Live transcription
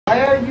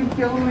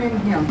filming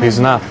him. He's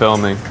not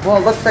filming. Well,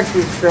 it looks like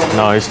he's filming.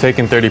 No, he's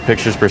taking 30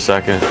 pictures per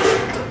second.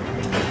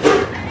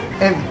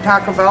 And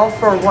Taco Bell,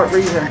 for what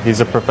reason? He's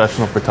a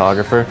professional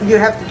photographer. You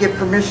have to get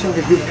permission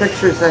to do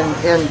pictures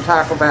in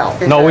Taco Bell.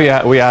 No,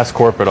 we asked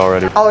corporate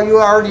already. Oh, you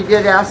already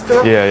did ask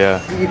them?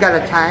 Yeah. You got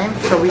a time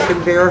so we can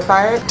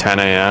verify it? 10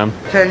 a.m.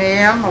 10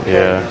 a.m.?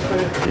 Okay.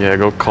 Yeah,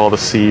 go call the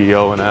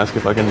CEO and ask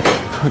if I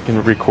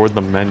can record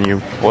the menu.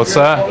 What's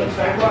that?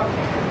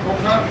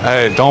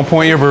 Hey, don't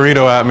point your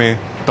burrito at me.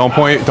 Don't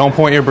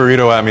point your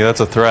burrito at me. That's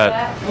a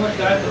threat.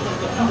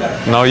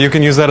 No, you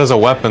can use that as a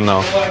weapon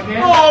though.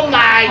 Oh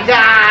my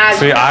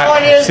God!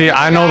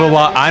 I know the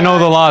law. I know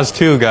the laws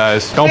too,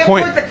 guys. Don't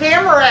point the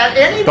camera at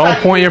anybody. Don't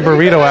point your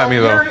burrito at me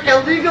though. You're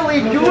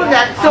illegally doing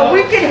that, so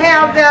we can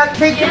have that.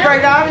 Take it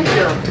right out of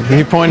here.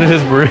 He pointed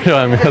his burrito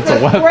at me. That's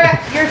a weapon.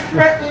 You're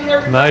threatening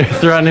everybody. Now you're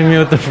threatening me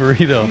with the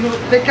burrito.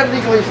 They can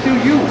legally sue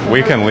you.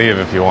 We can leave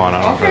if you want.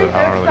 I don't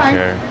really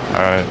care.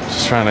 All right,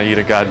 just trying to eat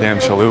a goddamn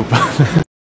chalupa.